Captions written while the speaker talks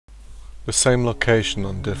the same location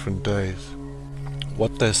on different days.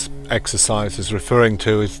 What this exercise is referring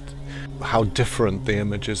to is how different the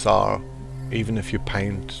images are, even if you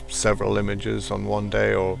paint several images on one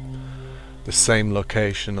day or the same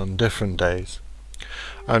location on different days.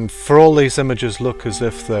 And for all these images look as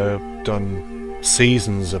if they're done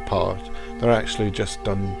seasons apart, they're actually just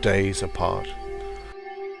done days apart.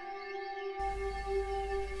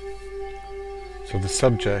 So the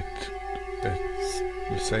subject, it's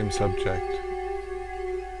the same subject,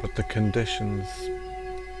 but the conditions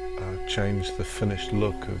change the finished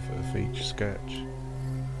look of each sketch.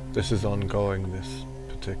 This is ongoing, this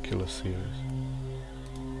particular series.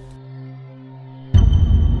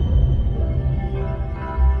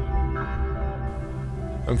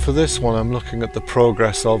 And for this one I'm looking at the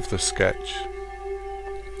progress of the sketch.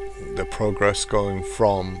 The progress going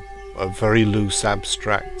from a very loose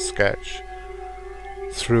abstract sketch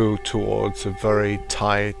through towards a very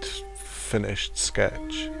tight finished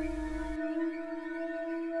sketch.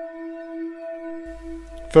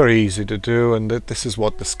 Very easy to do, and this is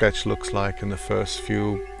what the sketch looks like in the first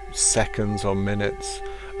few seconds or minutes,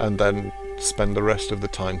 and then spend the rest of the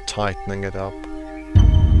time tightening it up.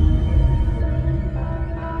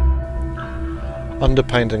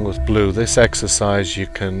 Underpainting with blue, this exercise you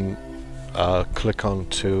can click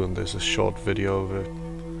onto, and there's a short video of it.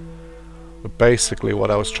 But basically what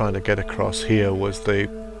I was trying to get across here was the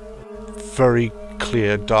very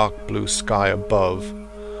clear dark blue sky above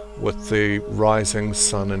with the rising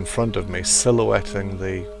sun in front of me silhouetting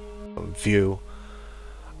the view,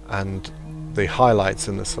 and the highlights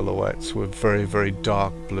in the silhouettes were very, very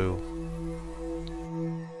dark blue.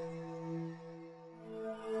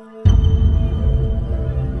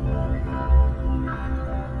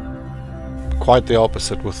 Quite the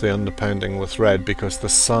opposite with the underpainting with red, because the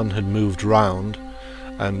sun had moved round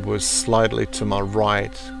and was slightly to my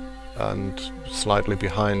right and slightly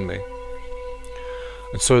behind me.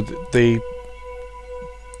 And so the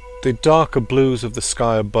darker blues of the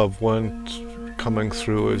sky above weren't coming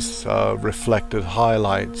through as reflected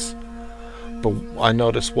highlights, but I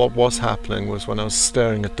noticed what was happening was when I was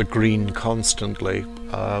staring at the green constantly,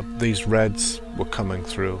 these reds were coming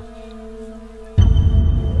through.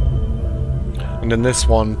 And in this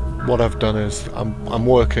one, what I've done is I'm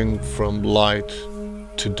working from light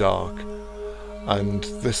to dark, and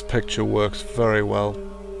this picture works very well.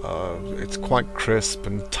 It's quite crisp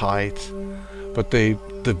and tight, but the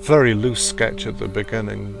very loose sketch at the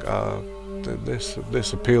beginning,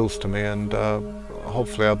 this appeals to me, and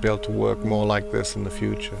hopefully I'll be able to work more like this in the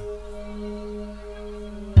future.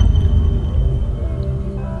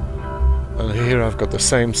 And here I've got the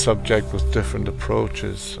same subject with different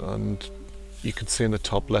approaches, and you can see in the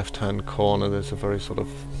top left hand corner there's a very sort of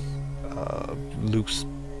loose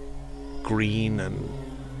green and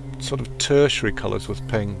sort of tertiary colours with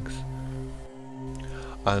pinks,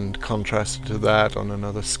 and contrasted to that on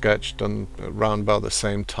another sketch done around about the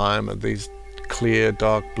same time are these clear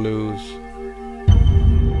dark blues.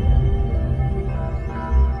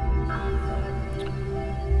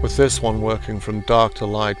 With this one working from dark to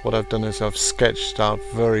light, what I've done is I've sketched out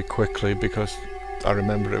very quickly, because I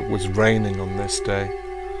remember it was raining on this day,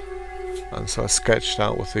 and so I sketched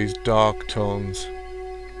out with these dark tones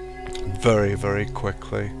very, very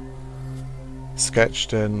quickly.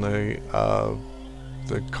 Sketched in the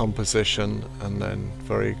composition, and then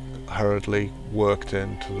very hurriedly worked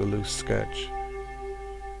into the loose sketch.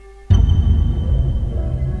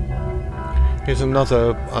 Here's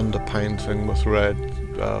another underpainting with red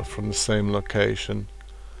from the same location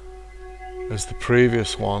as the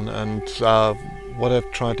previous one, and what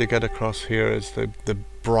I've tried to get across here is the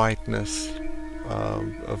brightness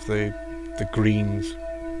of the greens.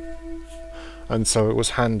 And so it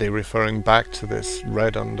was handy, referring back to this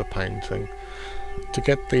red underpainting, to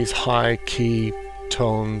get these high key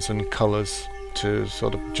tones and colours to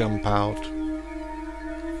sort of jump out.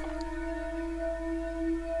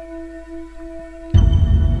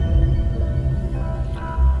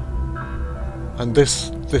 And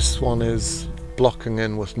this one is blocking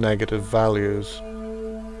in with negative values.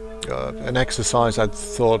 An exercise I'd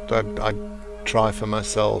thought that I'd try for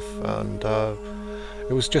myself, and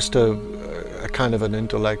it was just a kind of an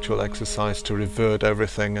intellectual exercise to revert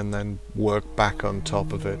everything and then work back on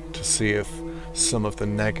top of it to see if some of the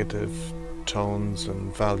negative tones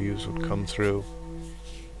and values would come through.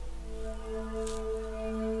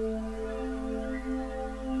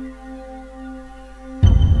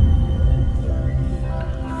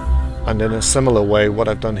 And in a similar way, what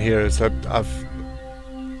I've done here is that I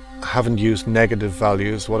haven't used negative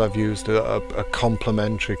values. What I've used are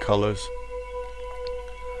complementary colours.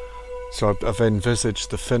 So I've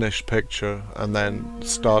envisaged the finished picture and then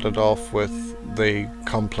started off with the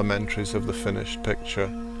complementaries of the finished picture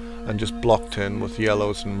and just blocked in with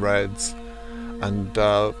yellows and reds and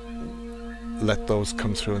let those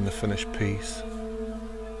come through in the finished piece.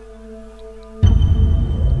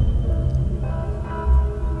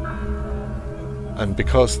 And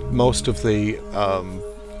because most of the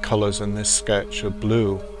colours in this sketch are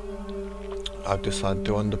blue, I've decided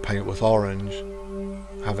to underpaint with orange,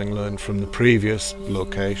 having learned from the previous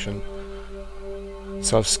location.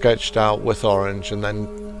 So I've sketched out with orange and then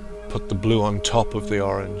put the blue on top of the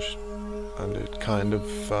orange, and it kind of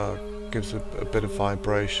gives a bit of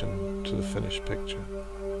vibration to the finished picture.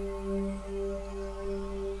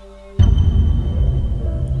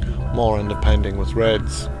 More underpainting with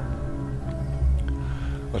reds.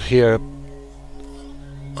 But here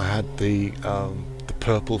I had the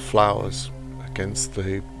purple flowers against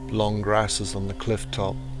the long grasses on the cliff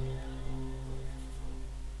top.